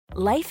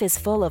Life is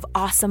full of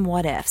awesome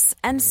what-ifs,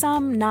 and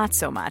some not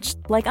so much,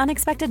 like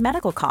unexpected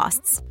medical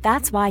costs.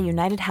 That's why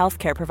United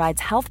Healthcare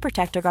provides Health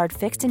Protector Guard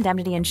fixed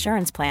indemnity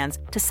insurance plans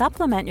to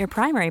supplement your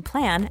primary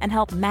plan and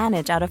help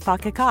manage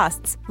out-of-pocket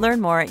costs.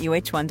 Learn more at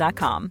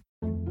uh1.com.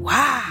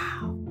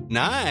 Wow.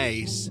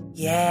 Nice.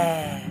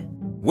 Yeah.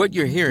 What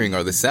you're hearing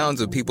are the sounds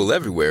of people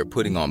everywhere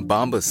putting on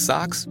Bombas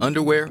socks,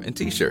 underwear, and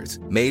T-shirts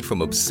made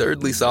from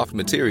absurdly soft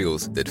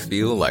materials that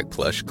feel like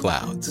plush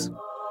clouds.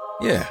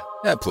 Yeah,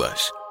 that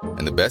plush.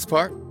 And the best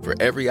part? For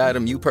every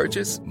item you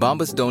purchase,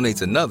 Bombas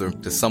donates another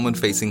to someone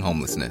facing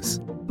homelessness.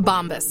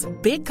 Bombas.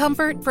 Big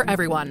comfort for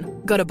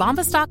everyone. Go to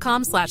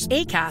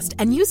bombas.com/ACAST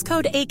and use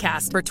code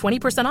ACAST for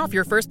 20% off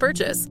your first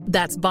purchase.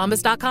 That's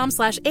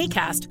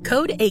bombas.com/ACAST.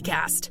 Code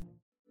ACAST.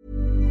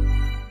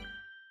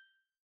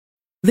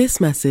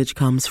 This message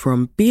comes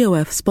from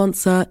BoF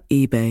sponsor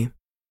eBay.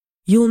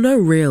 You'll know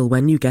real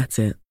when you get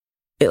it.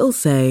 It'll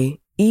say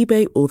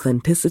eBay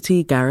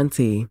Authenticity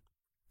Guarantee.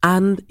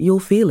 And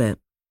you'll feel it.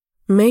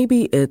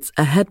 Maybe it's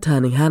a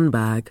head-turning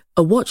handbag,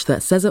 a watch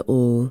that says it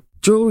all,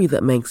 jewelry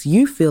that makes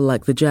you feel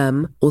like the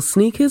gem, or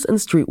sneakers and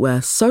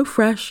streetwear so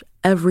fresh,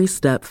 every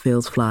step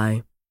feels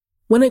fly.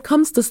 When it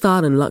comes to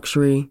style and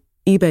luxury,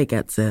 eBay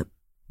gets it.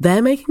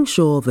 They're making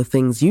sure the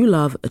things you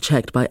love are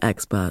checked by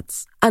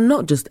experts. And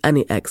not just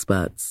any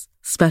experts,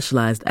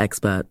 specialized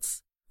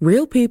experts.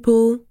 Real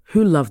people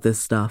who love this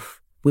stuff,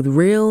 with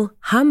real,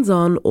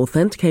 hands-on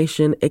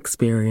authentication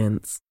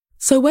experience.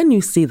 So when you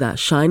see that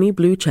shiny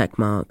blue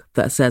checkmark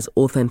that says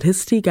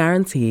Authenticity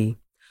Guarantee,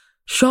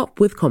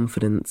 shop with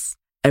confidence.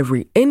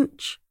 Every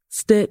inch,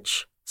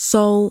 stitch,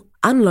 sole,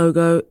 and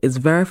logo is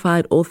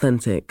verified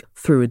authentic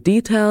through a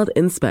detailed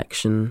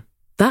inspection.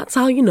 That's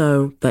how you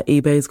know that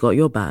eBay's got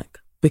your back.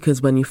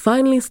 Because when you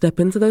finally step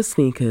into those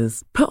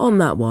sneakers, put on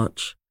that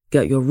watch,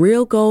 get your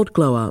real gold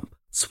glow up,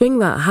 swing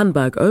that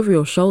handbag over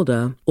your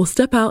shoulder, or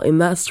step out in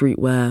that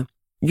streetwear,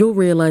 you'll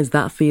realize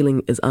that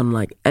feeling is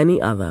unlike any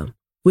other.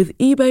 With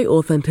eBay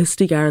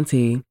Authenticity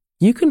Guarantee,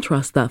 you can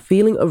trust that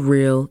feeling of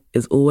real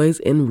is always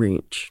in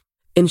reach.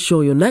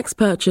 Ensure your next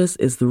purchase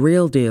is the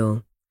real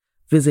deal.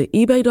 Visit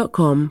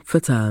ebay.com for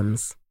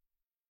terms.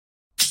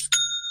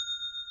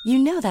 You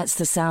know that's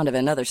the sound of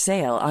another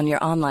sale on your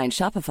online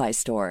Shopify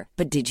store.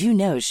 But did you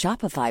know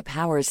Shopify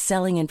powers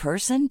selling in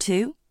person,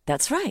 too?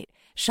 That's right.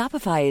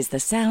 Shopify is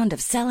the sound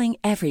of selling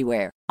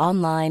everywhere.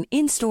 Online,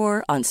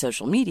 in-store, on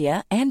social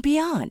media, and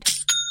beyond.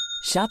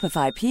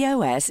 Shopify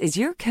POS is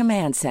your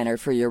command center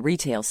for your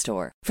retail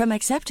store. From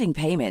accepting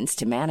payments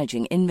to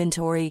managing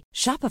inventory,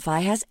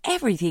 Shopify has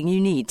everything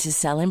you need to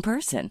sell in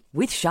person.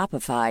 With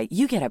Shopify,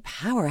 you get a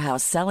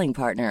powerhouse selling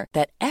partner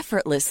that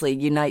effortlessly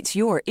unites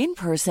your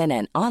in-person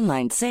and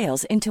online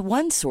sales into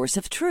one source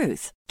of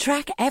truth.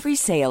 Track every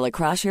sale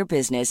across your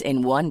business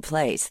in one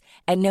place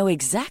and know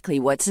exactly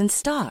what's in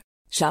stock.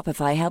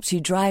 Shopify helps you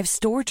drive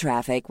store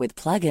traffic with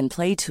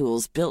plug-and-play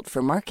tools built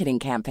for marketing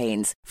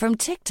campaigns, from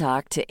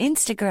TikTok to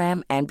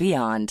Instagram and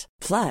beyond.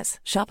 Plus,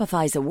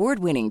 Shopify's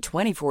award-winning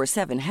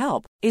 24/7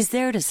 help is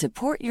there to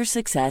support your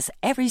success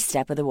every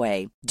step of the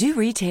way. Do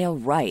retail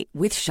right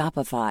with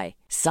Shopify.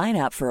 Sign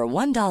up for a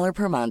 $1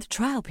 per month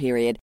trial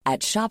period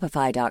at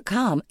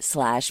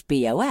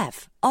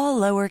shopify.com/BOF, all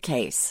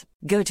lowercase.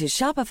 Go to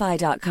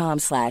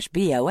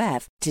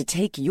shopify.com/BOF to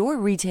take your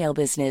retail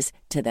business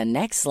to the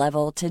next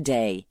level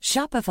today.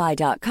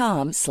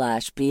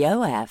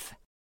 Shopify.com/BOF.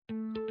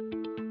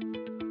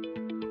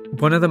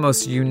 One of the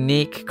most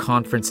unique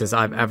conferences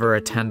I've ever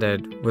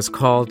attended was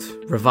called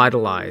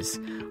Revitalize,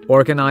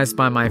 organized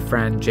by my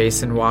friend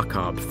Jason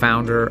Wachob,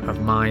 founder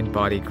of Mind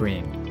Body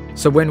Green.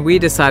 So when we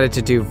decided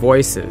to do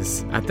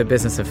Voices at the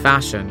Business of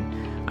Fashion,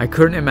 I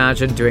couldn't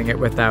imagine doing it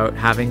without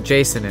having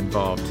Jason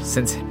involved,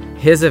 since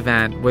his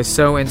event was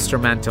so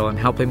instrumental in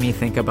helping me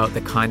think about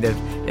the kind of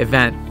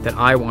event that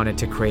I wanted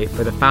to create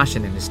for the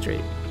fashion industry.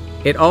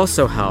 It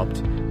also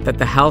helped that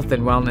the health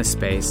and wellness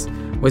space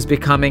was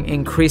becoming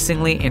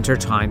increasingly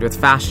intertwined with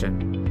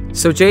fashion.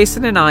 So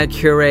Jason and I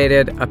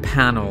curated a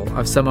panel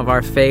of some of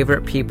our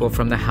favorite people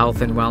from the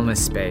health and wellness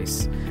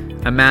space.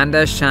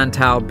 Amanda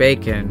Chantal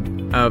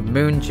Bacon of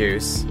Moon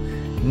Juice,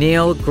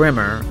 Neil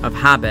Grimmer of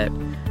Habit,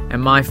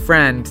 and my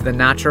friend, the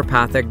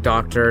naturopathic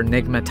Dr.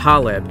 Nigma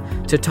Talib,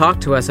 to talk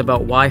to us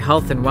about why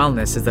health and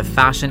wellness is the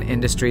fashion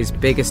industry's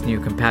biggest new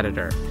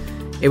competitor.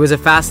 It was a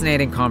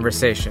fascinating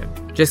conversation.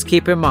 Just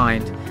keep in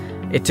mind,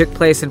 it took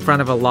place in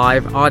front of a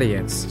live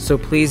audience, so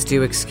please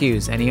do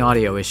excuse any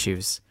audio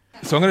issues.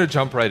 So I'm going to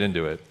jump right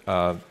into it.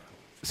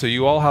 So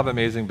you all have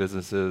amazing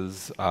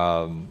businesses.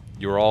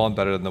 You're all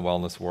embedded in the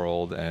wellness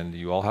world, and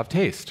you all have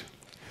taste.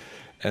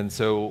 And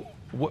so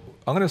I'm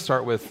going to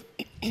start with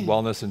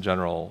wellness in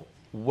general.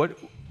 What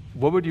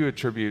would you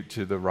attribute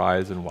to the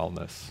rise in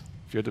wellness,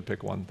 if you had to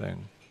pick one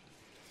thing?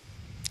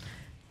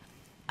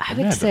 I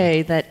would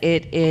say that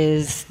it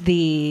is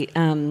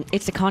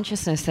it's the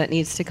consciousness that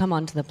needs to come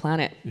onto the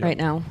planet right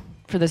now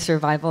for the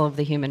survival of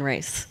the human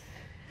race.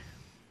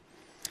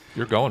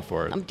 You're going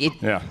for it.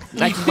 Yeah.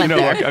 I just went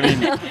there. Look, I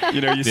mean,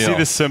 you see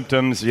the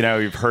symptoms.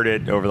 You've heard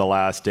it over the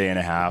last day and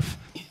a half.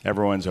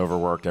 Everyone's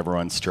overworked.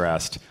 Everyone's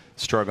stressed.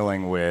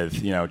 struggling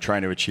with,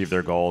 trying to achieve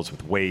their goals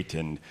with weight.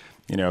 And,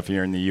 if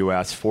you're in the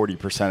US,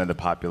 40% of the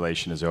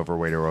population is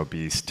overweight or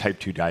obese. Type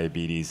 2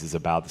 diabetes is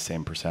about the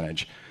same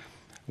percentage.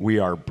 We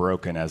are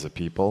broken as a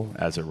people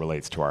as it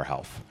relates to our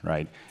health,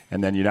 right?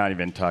 And then you're not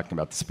even talking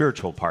about the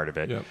spiritual part of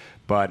it. Yep.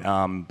 But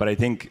I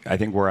think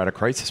we're at a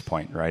crisis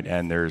point, right?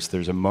 And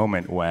there's a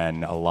moment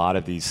when a lot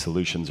of these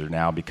solutions are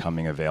now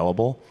becoming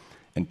available,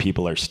 and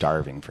people are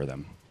starving for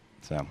them.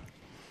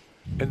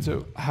 And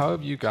so, how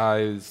have you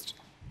guys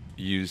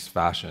used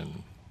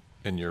fashion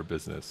in your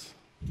business?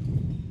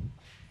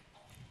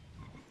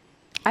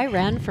 I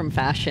ran from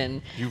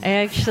fashion.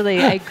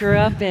 I grew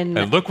up in...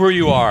 And look where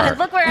you are.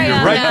 Look where I You're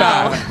am right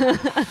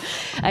now. back.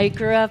 I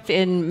grew up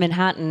in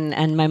Manhattan,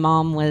 and my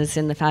mom was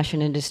in the fashion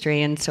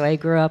industry, and so I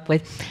grew up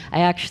with...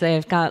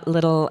 I've got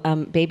little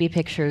baby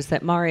pictures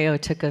that Mario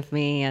took of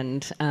me,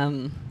 and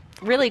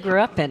really grew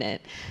up in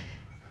it.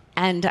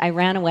 And I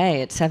ran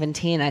away at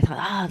 17. I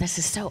thought, this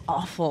is so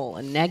awful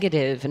and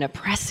negative and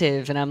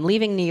oppressive, and I'm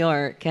leaving New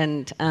York.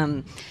 And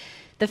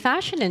the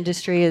fashion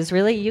industry is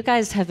really... You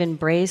guys have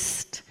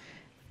embraced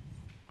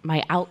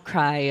my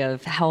outcry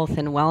of health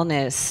and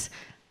wellness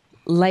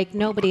like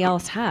nobody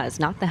else has.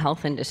 Not the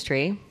health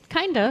industry,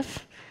 kind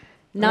of.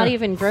 Not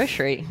even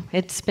grocery.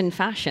 It's been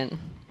fashion.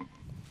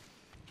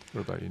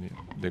 What about you,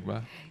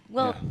 Nigma?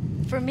 Well,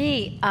 for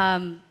me,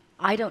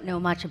 I don't know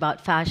much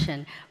about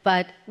fashion,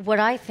 but what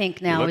I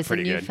think now is the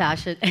new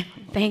fashion.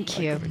 Thank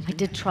you. I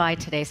did try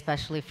today,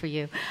 especially for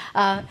you.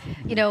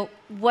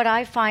 What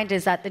I find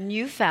is that the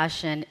new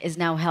fashion is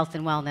now health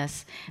and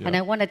wellness. Yep. And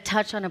I want to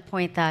touch on a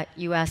point that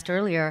you asked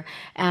earlier.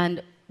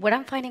 And what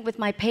I'm finding with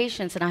my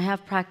patients, and I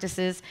have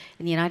practices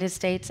in the United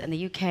States and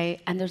the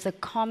UK, and there's a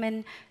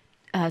common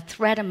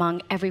thread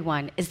among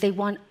everyone, is they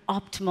want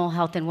optimal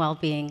health and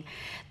well-being.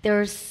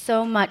 There's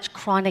so much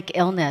chronic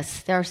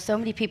illness. There are so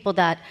many people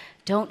that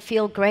don't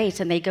feel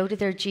great, and they go to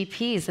their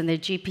GPs, and their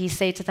GPs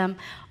say to them,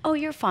 "Oh,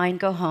 you're fine,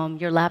 go home,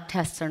 your lab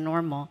tests are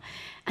normal."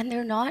 And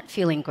they're not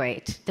feeling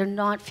great. They're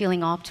not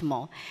feeling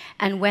optimal.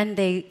 And when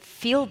they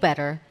feel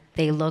better,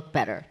 they look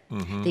better.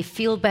 Mm-hmm. They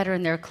feel better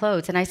in their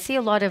clothes. And I see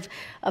a lot of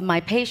my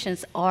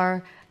patients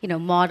are,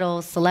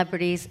 models,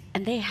 celebrities,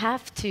 and they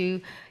have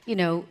to,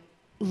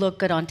 look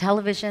good on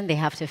television, they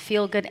have to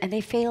feel good, and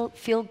they feel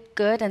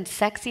good and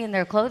sexy in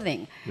their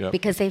clothing. Yep.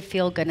 Because they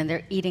feel good and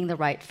they're eating the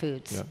right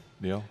foods. Yep.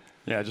 Neil?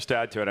 Yeah, just to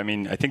add to it,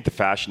 I think the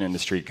fashion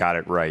industry got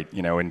it right.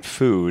 In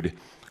food,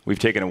 we've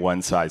taken a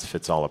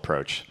one-size-fits-all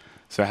approach.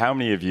 So how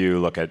many of you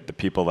look at the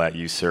people that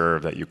you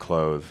serve, that you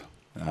clothe,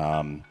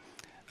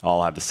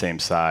 all have the same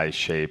size,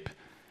 shape?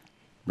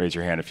 Raise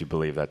your hand if you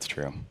believe that's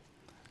true.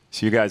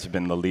 So you guys have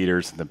been the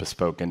leaders in the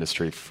bespoke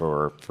industry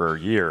for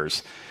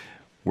years.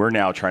 We're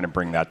now trying to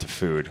bring that to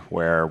food,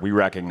 where we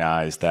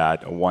recognize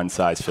that a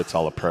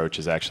one-size-fits-all approach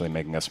is actually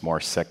making us more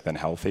sick than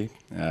healthy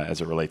as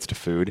it relates to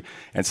food.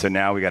 And so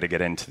now we got to get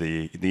into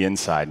the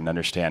inside and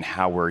understand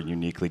how we're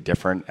uniquely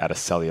different at a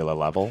cellular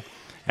level,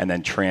 and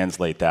then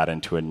translate that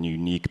into a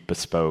unique,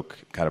 bespoke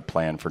kind of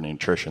plan for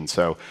nutrition.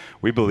 So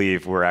we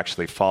believe we're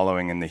actually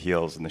following in the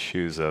heels and the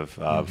shoes of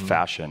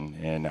fashion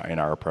in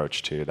our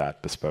approach to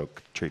that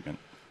bespoke treatment.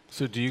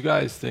 So do you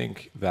guys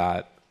think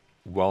that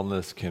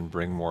wellness can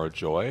bring more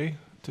joy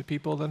to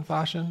people than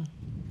fashion?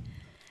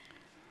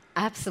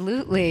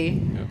 Absolutely.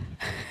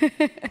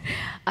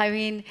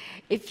 Yeah.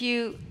 If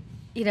you,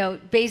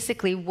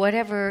 basically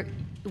whatever,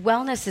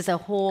 wellness is a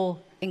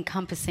whole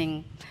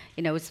encompassing,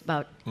 it's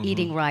about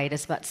eating right,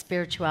 it's about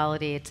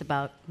spirituality, it's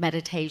about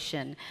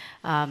meditation.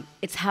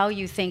 It's how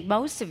you think.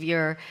 Most of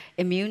your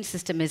immune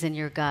system is in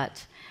your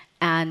gut,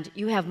 and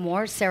you have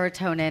more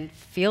serotonin,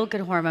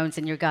 feel-good hormones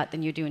in your gut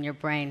than you do in your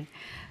brain.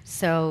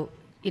 So,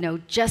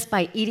 just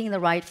by eating the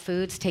right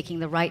foods, taking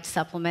the right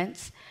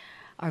supplements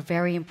are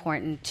very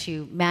important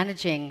to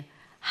managing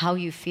how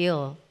you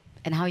feel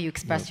and how you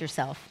express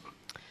yourself.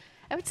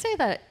 I would say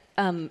that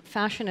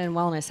fashion and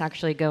wellness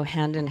actually go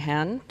hand in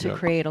hand to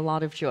create a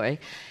lot of joy.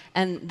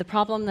 And the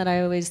problem that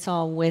I always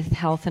saw with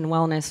health and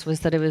wellness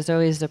was that it was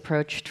always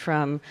approached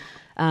from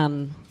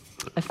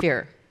a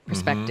fear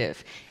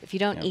perspective. If you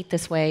don't eat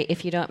this way,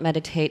 if you don't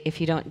meditate, if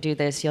you don't do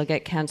this, you'll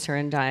get cancer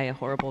and die a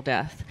horrible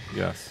death.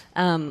 Yes.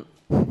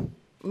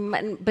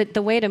 But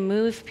the way to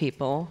move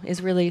people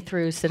is really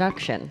through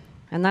seduction.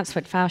 And that's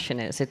what fashion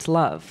is. It's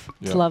love.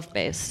 It's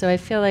love-based. So I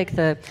feel like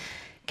the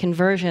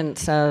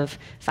convergence of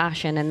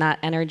fashion and that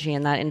energy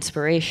and that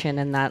inspiration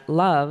and that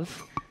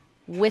love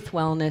with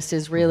wellness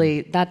is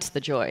really, that's the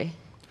joy.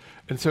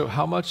 And so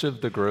how much of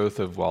the growth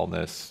of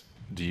wellness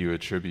do you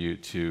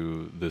attribute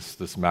to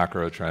this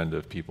macro trend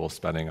of people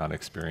spending on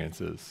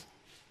experiences,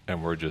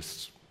 and we're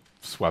just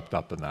swept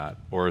up in that?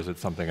 Or is it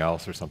something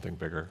else or something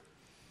bigger?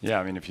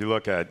 Yeah, if you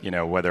look at,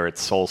 whether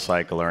it's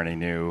SoulCycle or any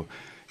new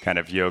kind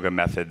of yoga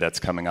method that's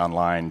coming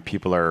online,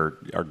 people are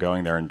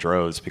going there in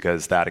droves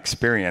because that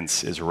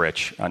experience is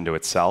rich unto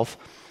itself,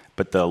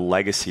 but the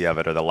legacy of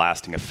it or the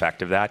lasting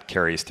effect of that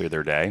carries through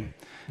their day.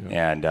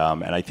 Yeah. And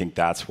I think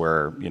that's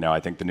where,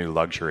 I think the new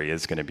luxury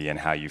is going to be in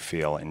how you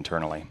feel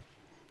internally.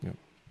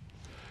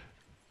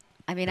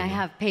 I mean, I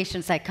have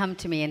patients that come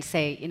to me and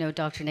say,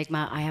 Dr.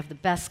 Nigma, I have the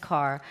best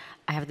car,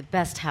 I have the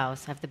best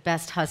house, I have the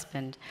best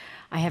husband,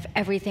 I have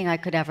everything I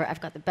could ever,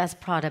 I've got the best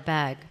Prada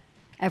bag.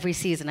 Every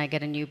season I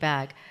get a new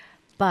bag,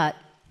 but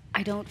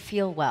I don't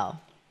feel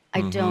well.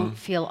 I don't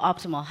feel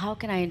optimal. How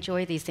can I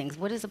enjoy these things?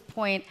 What is the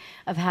point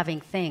of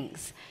having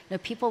things?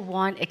 People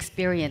want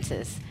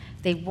experiences.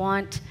 They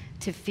want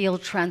to feel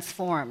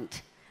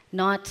transformed,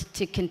 not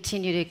to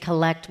continue to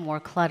collect more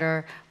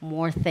clutter,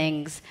 more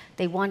things.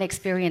 They want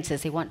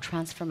experiences. They want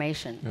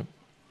transformation. Yep.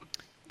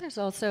 There's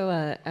also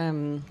a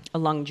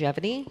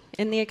longevity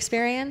in the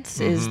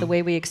experience, is the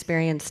way we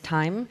experience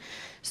time.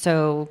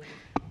 So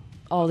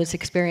all this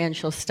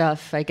experiential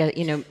stuff,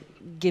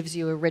 gives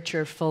you a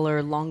richer,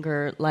 fuller,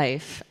 longer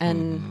life.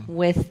 And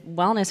with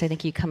wellness, I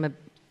think you come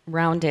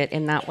around it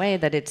in that way,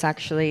 that it's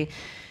actually,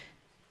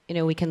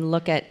 we can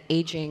look at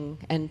aging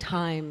and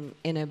time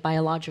in a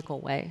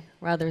biological way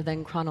rather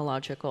than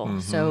chronological.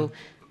 So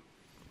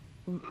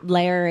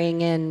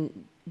layering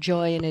in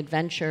joy and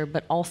adventure,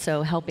 but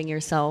also helping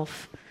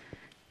yourself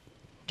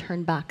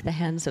turn back the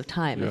hands of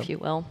time, if you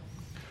will.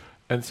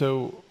 And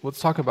so let's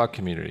talk about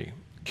community.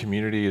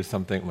 Community is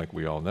something like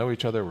we all know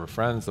each other, we're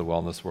friends, the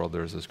wellness world,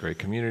 there's this great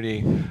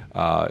community.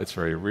 It's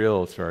very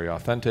real, it's very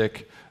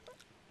authentic.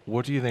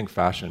 What do you think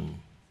fashion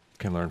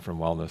can learn from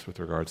wellness with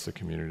regards to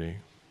community?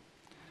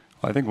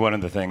 Well, I think one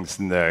of the things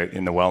in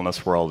the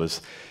wellness world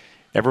is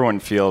everyone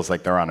feels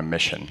like they're on a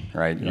mission,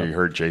 right? Yep. You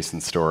heard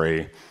Jason's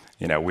story.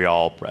 We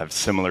all have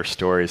similar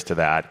stories to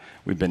that.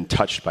 We've been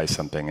touched by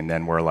something, and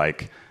then we're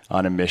like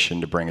on a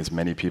mission to bring as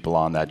many people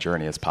on that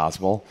journey as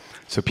possible.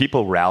 So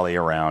people rally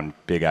around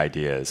big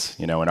ideas.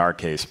 In our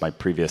case, my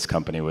previous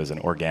company was an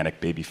organic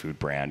baby food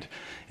brand,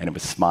 and it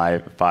was my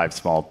 5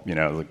 small,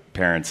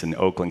 parents in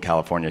Oakland,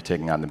 California,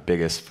 taking on the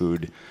biggest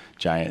food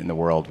giant in the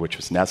world, which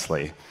was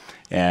Nestle.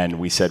 And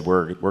we said,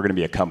 we're going to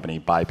be a company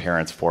by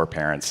parents, for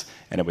parents.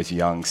 And it was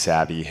young,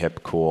 savvy,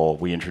 hip, cool.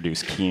 We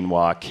introduced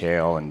quinoa,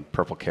 kale, and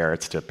purple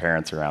carrots to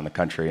parents around the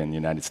country in the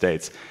United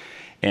States.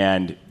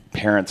 And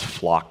parents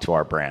flocked to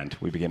our brand.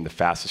 We became the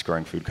fastest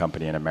growing food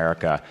company in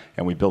America,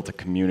 and we built a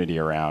community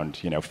around,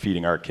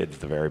 feeding our kids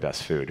the very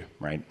best food,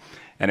 right?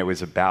 And it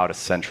was about a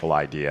central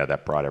idea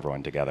that brought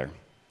everyone together.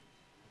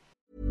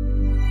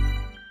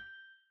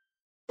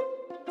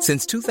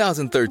 Since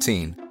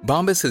 2013,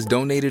 Bombas has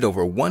donated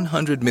over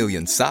 100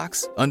 million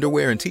socks,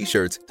 underwear, and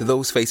T-shirts to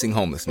those facing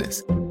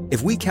homelessness.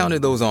 If we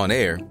counted those on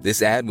air,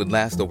 this ad would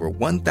last over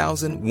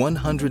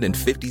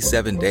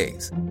 1,157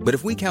 days. But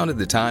if we counted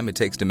the time it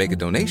takes to make a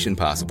donation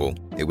possible,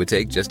 it would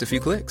take just a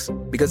few clicks.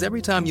 Because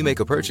every time you make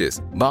a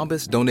purchase,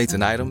 Bombas donates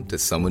an item to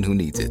someone who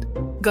needs it.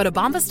 Go to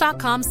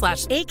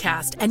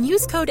bombas.com/ACAST and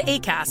use code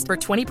ACAST for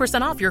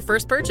 20% off your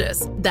first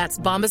purchase. That's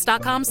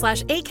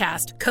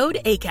bombas.com/ACAST, code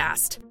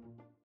ACAST.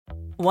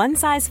 One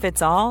size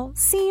fits all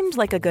seemed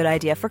like a good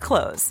idea for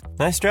clothes.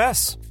 Nice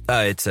dress.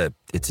 It's a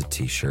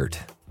t-shirt.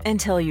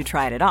 Until you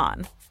tried it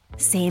on.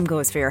 Same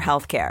goes for your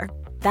healthcare.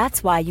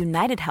 That's why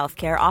United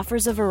Healthcare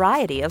offers a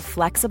variety of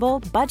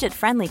flexible,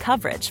 budget-friendly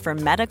coverage for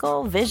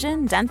medical,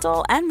 vision,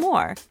 dental, and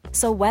more.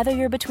 So whether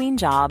you're between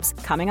jobs,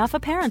 coming off a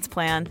parent's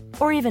plan,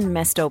 or even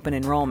missed open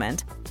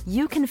enrollment,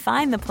 you can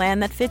find the plan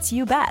that fits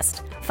you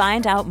best.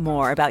 Find out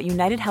more about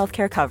United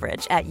Healthcare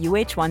coverage at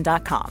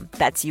uh1.com.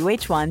 That's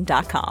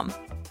uh1.com.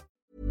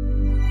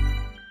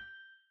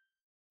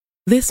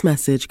 This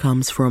message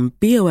comes from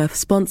BoF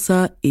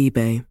sponsor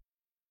eBay.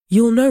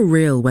 You'll know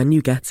real when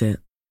you get it.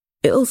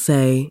 It'll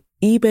say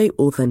eBay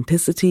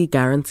Authenticity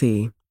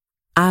Guarantee.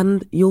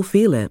 And you'll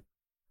feel it.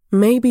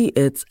 Maybe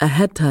it's a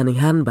head-turning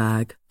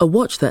handbag, a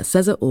watch that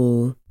says it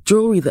all,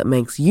 jewelry that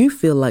makes you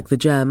feel like the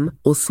gem,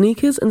 or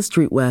sneakers and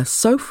streetwear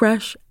so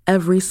fresh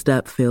every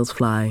step feels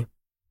fly.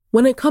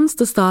 When it comes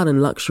to style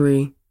and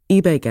luxury,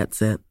 eBay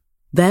gets it.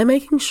 They're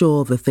making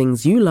sure the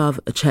things you love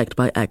are checked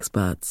by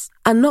experts.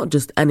 And not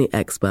just any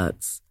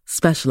experts,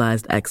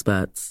 specialized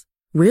experts.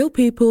 Real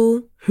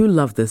people who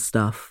love this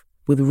stuff,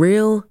 with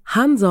real,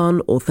 hands-on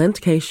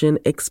authentication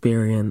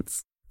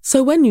experience.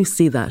 So when you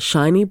see that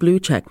shiny blue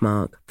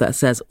checkmark that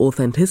says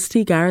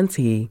Authenticity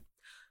Guarantee,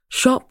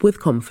 shop with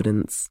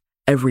confidence.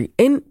 Every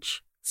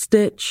inch,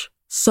 stitch,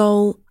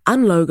 sole,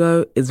 and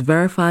logo is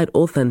verified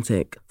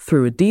authentic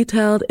through a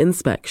detailed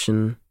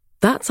inspection.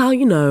 That's how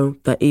you know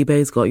that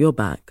eBay's got your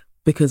back.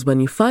 Because when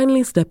you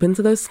finally step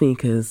into those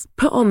sneakers,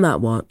 put on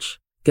that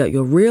watch, get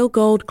your real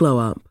gold glow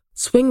up,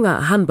 swing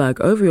that handbag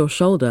over your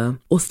shoulder,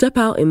 or step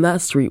out in that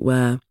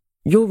streetwear,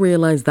 you'll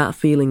realize that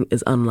feeling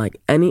is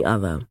unlike any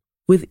other.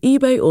 With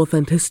eBay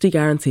Authenticity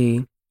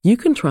Guarantee, you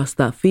can trust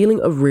that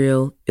feeling of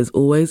real is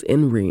always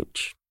in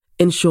reach.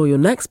 Ensure your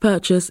next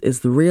purchase is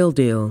the real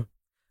deal.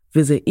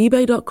 Visit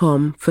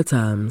ebay.com for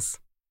terms.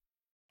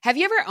 Have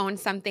you ever owned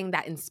something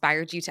that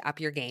inspired you to up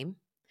your game?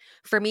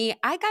 For me,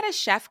 I got a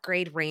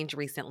chef-grade range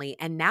recently,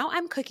 and now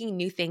I'm cooking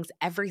new things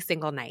every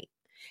single night.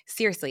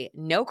 Seriously,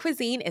 no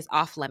cuisine is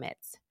off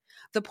limits.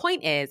 The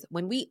point is,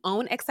 when we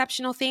own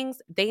exceptional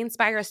things, they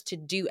inspire us to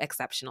do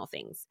exceptional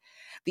things.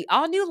 The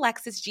all-new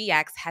Lexus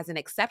GX has an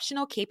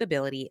exceptional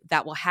capability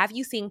that will have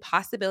you seeing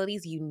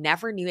possibilities you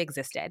never knew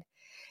existed.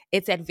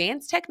 Its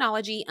advanced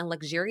technology and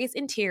luxurious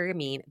interior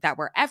mean that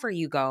wherever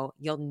you go,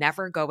 you'll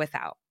never go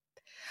without.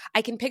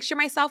 I can picture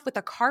myself with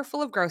a car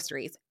full of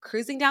groceries,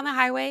 cruising down the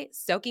highway,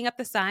 soaking up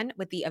the sun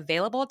with the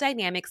available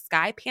dynamic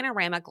sky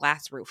panorama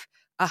glass roof.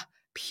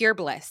 Pure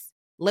bliss.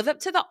 Live up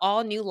to the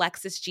all-new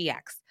Lexus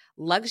GX.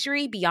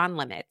 Luxury beyond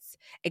limits.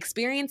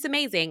 Experience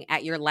amazing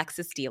at your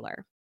Lexus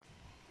dealer.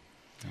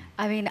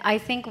 I mean, I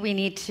think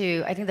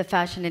the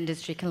fashion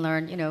industry can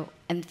learn,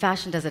 and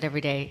fashion does it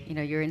every day.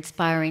 You're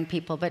inspiring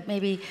people, but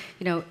maybe,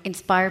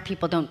 inspire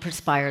people, don't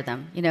perspire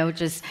them.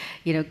 Just,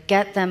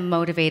 get them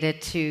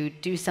motivated to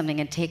do something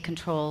and take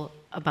control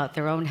about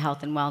their own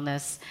health and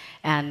wellness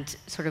and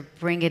sort of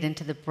bring it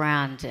into the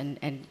brand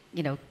and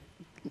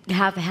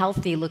have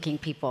healthy looking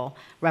people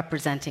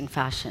representing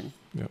fashion.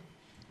 Yep.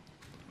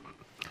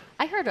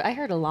 I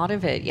heard a lot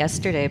of it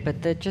yesterday,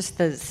 but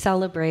the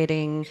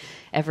celebrating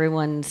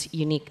everyone's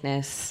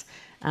uniqueness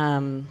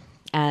and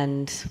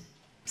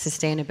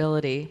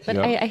sustainability. But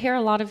I hear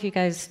a lot of you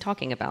guys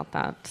talking about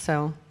that.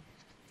 So,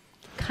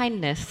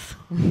 kindness.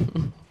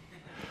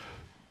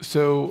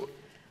 So,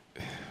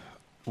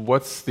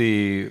 what's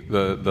the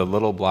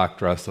little black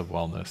dress of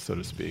wellness, so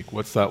to speak?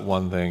 What's that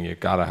one thing you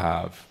gotta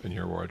have in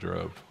your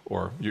wardrobe,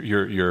 or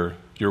your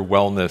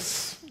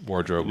wellness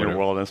wardrobe? Your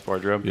wellness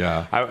wardrobe.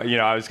 Yeah.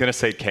 I was gonna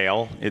say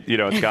kale.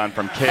 It's gone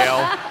from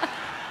kale.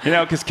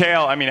 Because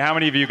kale. I mean, how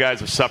many of you guys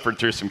have suffered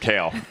through some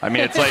kale? I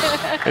mean, it's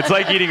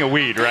like eating a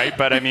weed, right?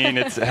 But I mean,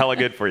 it's hella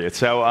good for you.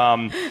 So,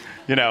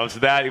 so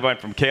that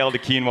went from kale to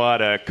quinoa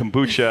to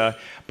kombucha.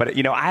 But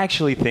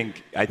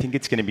I think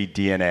it's going to be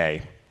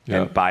DNA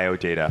and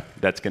biodata.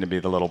 That's going to be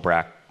the little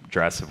black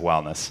dress of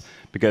wellness.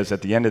 Because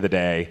at the end of the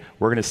day,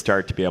 we're going to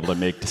start to be able to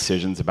make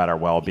decisions about our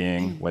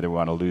well-being, whether we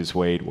want to lose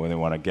weight, whether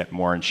we want to get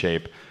more in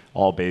shape,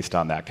 all based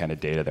on that kind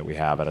of data that we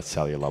have at a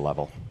cellular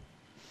level.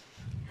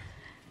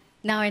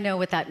 Now I know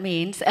what that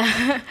means.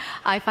 If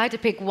I had to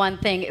pick one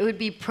thing, it would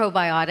be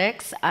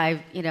probiotics.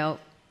 I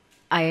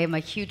am a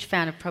huge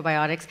fan of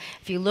probiotics.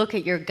 If you look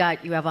at your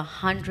gut, you have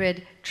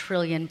 100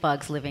 trillion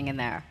bugs living in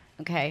there.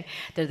 Okay?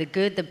 They're the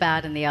good, the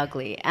bad, and the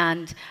ugly.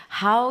 And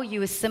how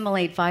you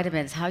assimilate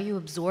vitamins, how you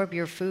absorb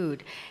your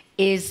food,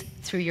 is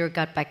through your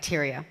gut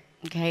bacteria.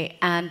 Okay?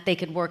 And they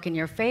can work in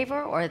your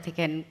favor or they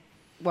can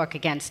work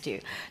against you.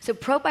 So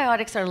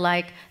probiotics are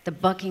like the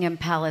Buckingham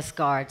Palace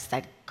guards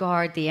that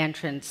guard the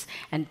entrance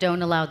and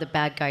don't allow the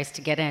bad guys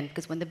to get in.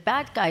 Because when the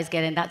bad guys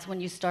get in, that's when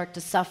you start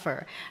to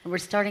suffer. And we're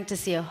starting to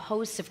see a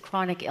host of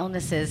chronic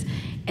illnesses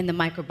in the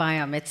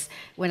microbiome. It's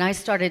when I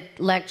started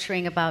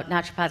lecturing about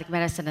naturopathic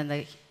medicine and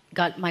the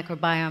gut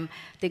microbiome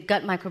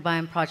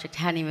project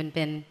hadn't even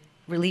been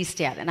released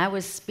yet. And I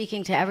was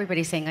speaking to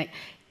everybody saying,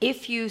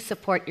 if you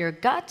support your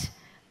gut,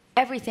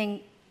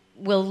 everything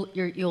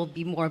you'll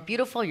be more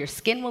beautiful, your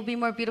skin will be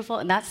more beautiful,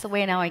 and that's the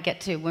way now I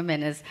get to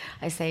women is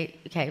I say,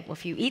 okay, well,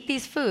 if you eat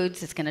these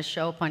foods, it's going to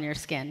show up on your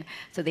skin.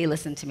 So they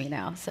listen to me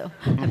now. So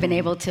I've been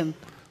able to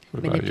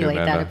manipulate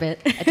that a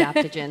bit.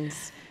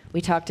 Adaptogens.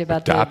 We talked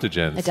about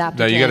adaptogens. Adaptogens.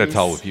 Now you got to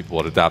tell people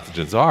what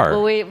adaptogens are.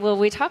 Well,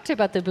 we talked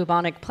about the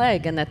bubonic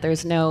plague and that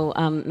there's no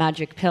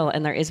magic pill,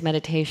 and there is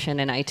meditation,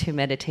 and I too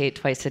meditate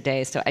twice a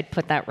day. So I'd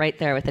put that right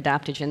there with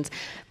adaptogens.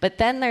 But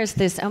then there's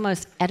this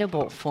almost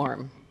edible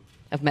form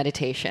of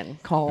meditation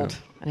called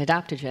an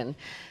adaptogen.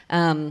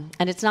 And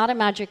it's not a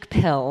magic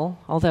pill,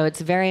 although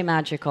it's very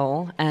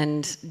magical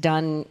and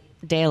done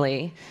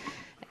daily.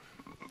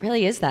 It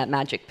really is that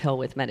magic pill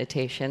with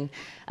meditation.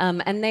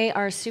 And they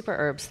are super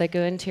herbs. They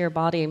go into your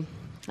body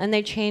and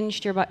they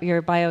change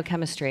your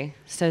biochemistry.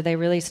 So they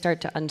really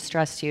start to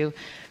unstress you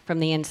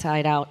from the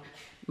inside out,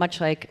 much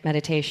like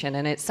meditation.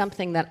 And it's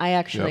something that I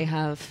actually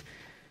have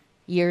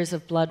years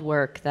of blood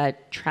work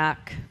that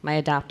track my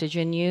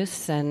adaptogen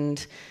use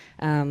and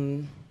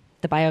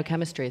the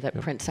biochemistry that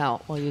prints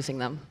out while using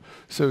them.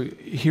 So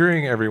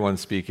hearing everyone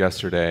speak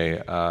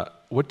yesterday,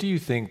 what do you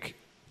think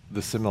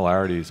the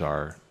similarities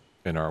are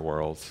in our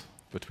worlds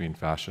between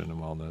fashion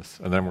and wellness?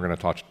 And then we're going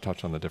to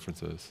touch on the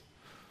differences.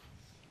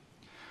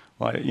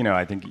 Well,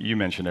 I think you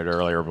mentioned it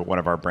earlier, but one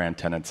of our brand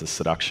tenets is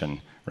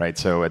seduction, right?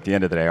 So at the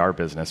end of the day, our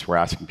business, we're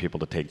asking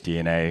people to take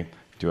DNA,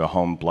 do a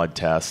home blood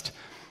test,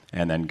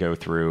 and then go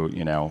through,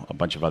 a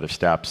bunch of other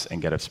steps and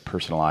get a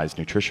personalized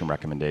nutrition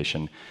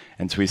recommendation.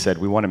 And so we said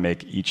we want to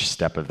make each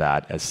step of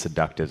that as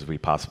seductive as we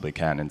possibly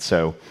can. And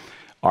so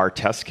our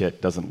test kit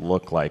doesn't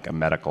look like a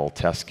medical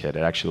test kit.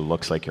 It actually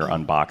looks like you're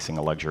unboxing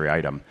a luxury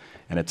item.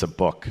 And it's a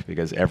book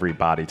because every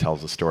body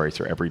tells a story.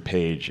 So every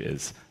page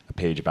is a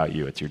page about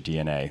you. It's your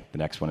DNA. The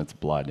next one is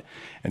blood.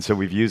 And so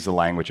we've used the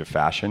language of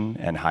fashion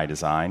and high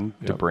design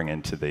to bring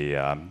into the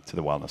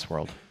wellness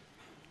world.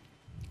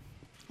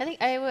 I think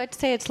I would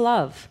say it's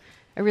love.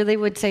 I really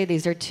would say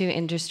these are two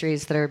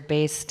industries that are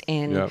based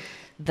in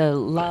the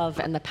love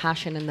and the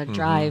passion and the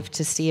drive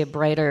to see a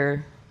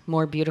brighter,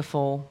 more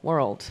beautiful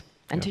world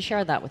and to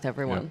share that with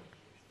everyone.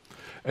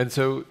 And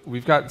so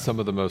we've got some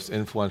of the most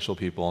influential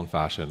people in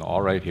fashion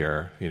all right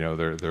here.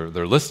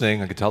 They're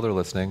listening. I can tell they're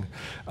listening.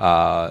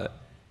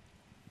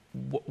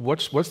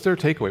 what's their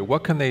takeaway?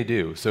 What can they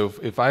do? So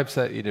if I've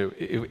said,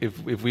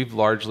 if we've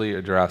largely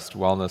addressed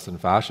wellness and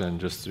fashion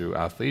just through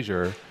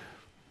athleisure,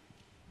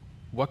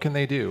 what can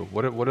they do?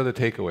 What are the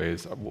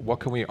takeaways? What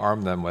can we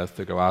arm them with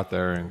to go out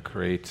there and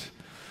create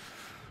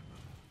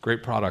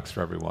great products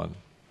for everyone?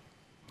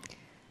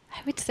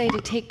 I would say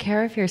to take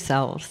care of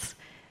yourselves.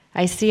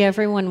 I see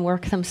everyone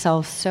work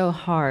themselves so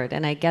hard,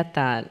 and I get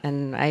that,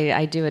 and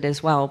I do it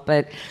as well.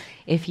 But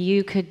if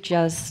you could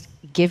just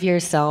give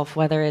yourself,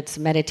 whether it's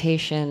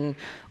meditation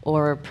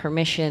or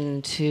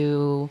permission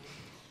to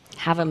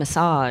have a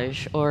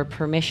massage or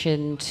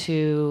permission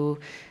to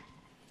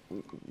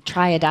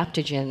try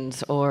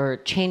adaptogens or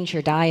change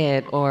your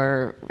diet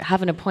or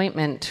have an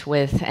appointment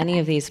with any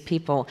of these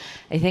people,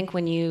 I think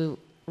when you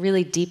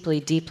really deeply,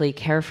 deeply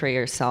care for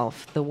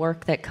yourself, the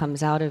work that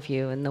comes out of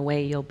you and the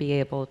way you'll be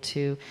able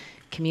to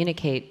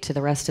communicate to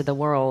the rest of the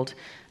world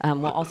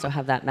will also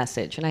have that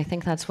message. And I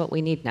think that's what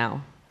we need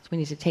now. We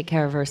need to take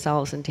care of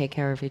ourselves and take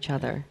care of each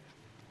other.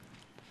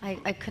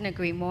 I couldn't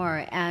agree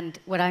more. And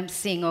what I'm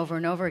seeing over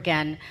and over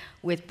again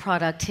with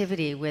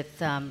productivity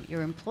with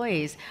your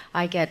employees,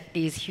 I get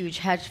these huge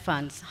hedge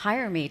funds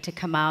hire me to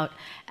come out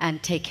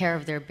and take care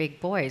of their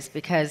big boys,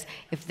 because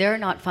if they're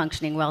not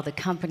functioning well, the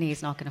company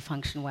is not going to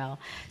function well.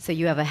 So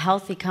you have a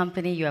healthy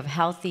company, you have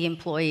healthy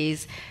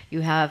employees,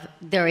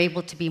 they're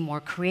able to be more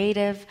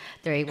creative,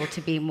 they're able to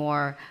be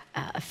more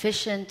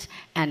efficient,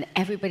 and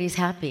everybody's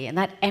happy. And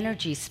that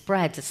energy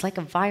spreads. It's like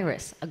a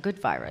virus, a good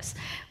virus,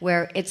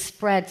 where it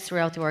spreads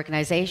throughout the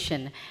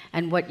organization.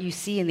 And what you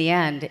see in the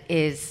end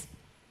is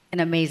an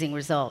amazing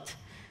result.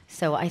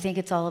 So I think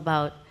it's all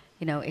about,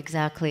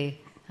 exactly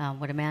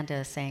what Amanda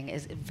is saying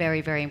is very,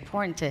 very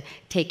important to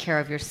take care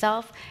of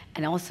yourself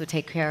and also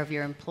take care of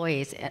your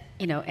employees,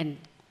 and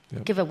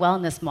give a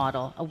wellness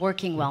model, a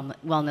working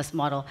wellness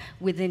model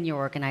within your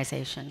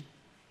organization.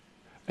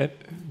 I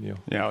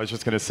was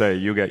just going to say,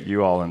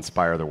 you all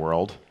inspire the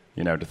world,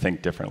 to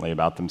think differently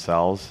about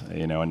themselves,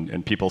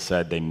 and people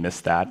said they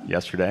missed that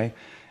yesterday.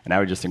 And I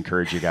would just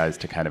encourage you guys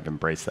to kind of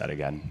embrace that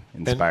again,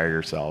 inspire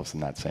yourselves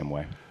in that same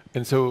way.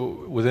 And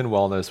so within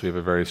wellness, we have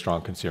a very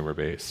strong consumer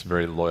base,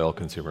 very loyal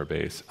consumer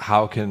base.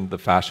 How can the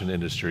fashion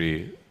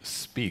industry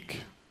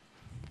speak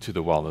to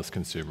the wellness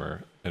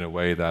consumer in a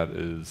way that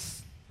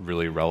is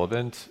really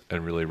relevant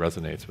and really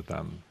resonates with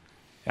them?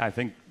 Yeah, I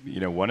think,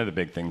 one of the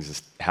big things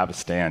is have a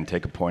stand,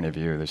 take a point of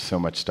view. There's so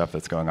much stuff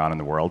that's going on in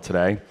the world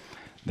today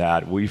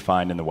that we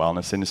find in the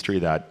wellness industry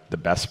that the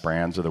best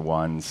brands are the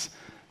ones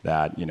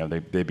that,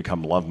 they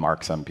become love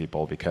marks on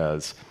people,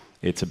 because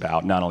it's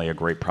about not only a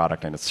great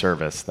product and a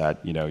service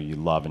that, you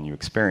love and you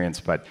experience,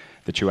 but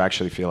that you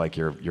actually feel like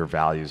your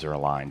values are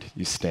aligned.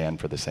 You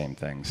stand for the same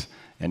things.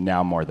 And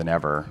now more than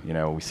ever,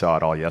 we saw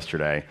it all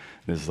yesterday.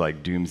 This is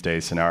like doomsday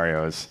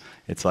scenarios.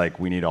 It's like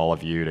we need all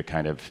of you to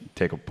kind of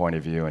take a point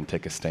of view and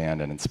take a stand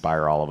and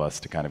inspire all of us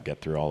to kind of get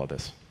through all of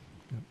this.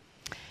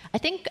 I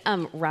think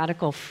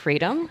radical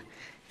freedom,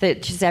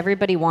 that just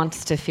everybody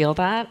wants to feel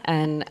that.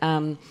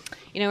 And,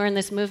 we're in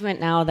this movement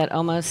now that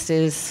almost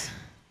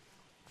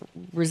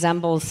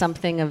resembles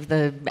something of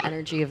the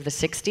energy of the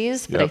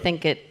 60s, but I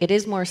think it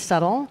is more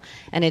subtle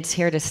and it's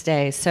here to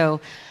stay.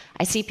 So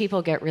I see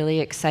people get really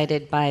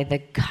excited by the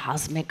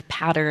cosmic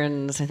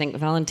patterns. I think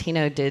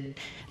Valentino did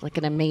like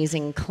an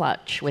amazing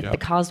clutch with the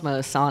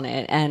cosmos on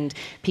it, and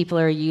people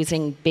are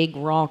using big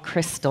raw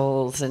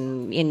crystals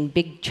and in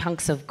big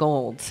chunks of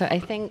gold. So I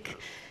think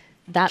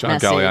that John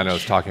Galliano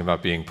is talking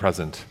about being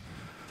present.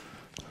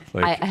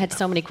 I had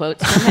so many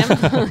quotes from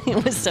him.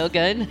 It was so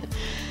good.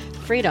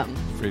 Freedom.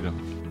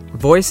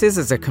 Voices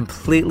is a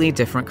completely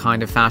different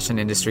kind of fashion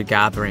industry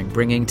gathering,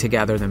 bringing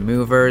together the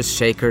movers,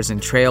 shakers,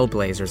 and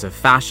trailblazers of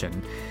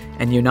fashion,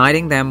 and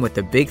uniting them with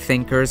the big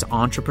thinkers,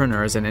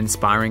 entrepreneurs, and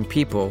inspiring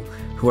people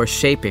who are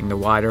shaping the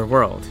wider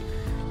world.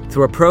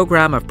 Through a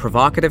program of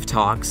provocative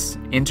talks,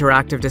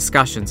 interactive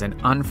discussions, and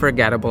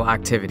unforgettable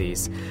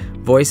activities,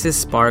 Voices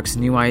sparks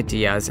new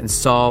ideas and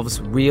solves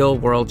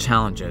real-world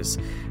challenges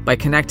by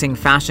connecting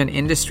fashion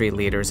industry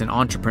leaders and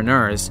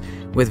entrepreneurs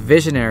with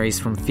visionaries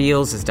from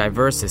fields as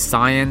diverse as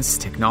science,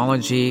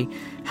 technology,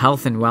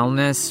 health and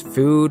wellness,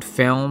 food,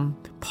 film,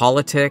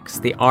 politics,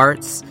 the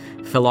arts,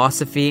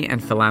 philosophy,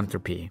 and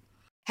philanthropy.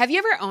 Have you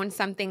ever owned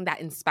something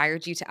that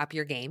inspired you to up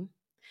your game?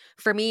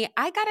 For me,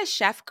 I got a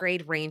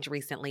chef-grade range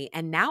recently,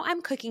 and now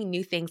I'm cooking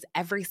new things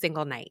every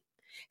single night.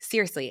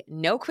 Seriously,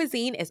 no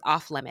cuisine is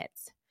off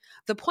limits.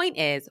 The point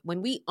is,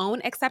 when we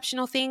own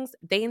exceptional things,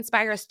 they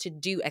inspire us to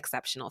do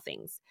exceptional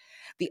things.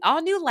 The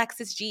all-new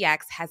Lexus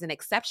GX has an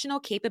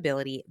exceptional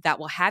capability that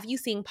will have you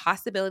seeing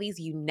possibilities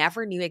you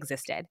never knew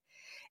existed.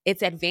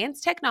 Its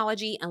advanced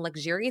technology and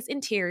luxurious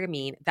interior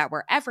mean that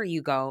wherever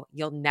you go,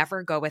 you'll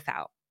never go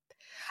without.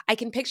 I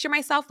can picture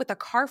myself with a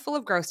car full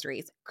of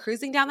groceries,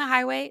 cruising down the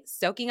highway,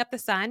 soaking up the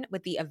sun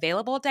with the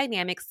available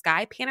dynamic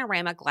sky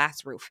panorama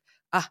glass roof.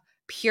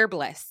 Pure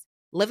bliss.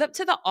 Live up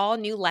to the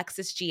all-new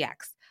Lexus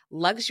GX.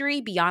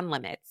 Luxury beyond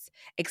limits.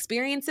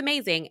 Experience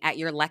amazing at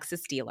your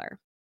Lexus dealer.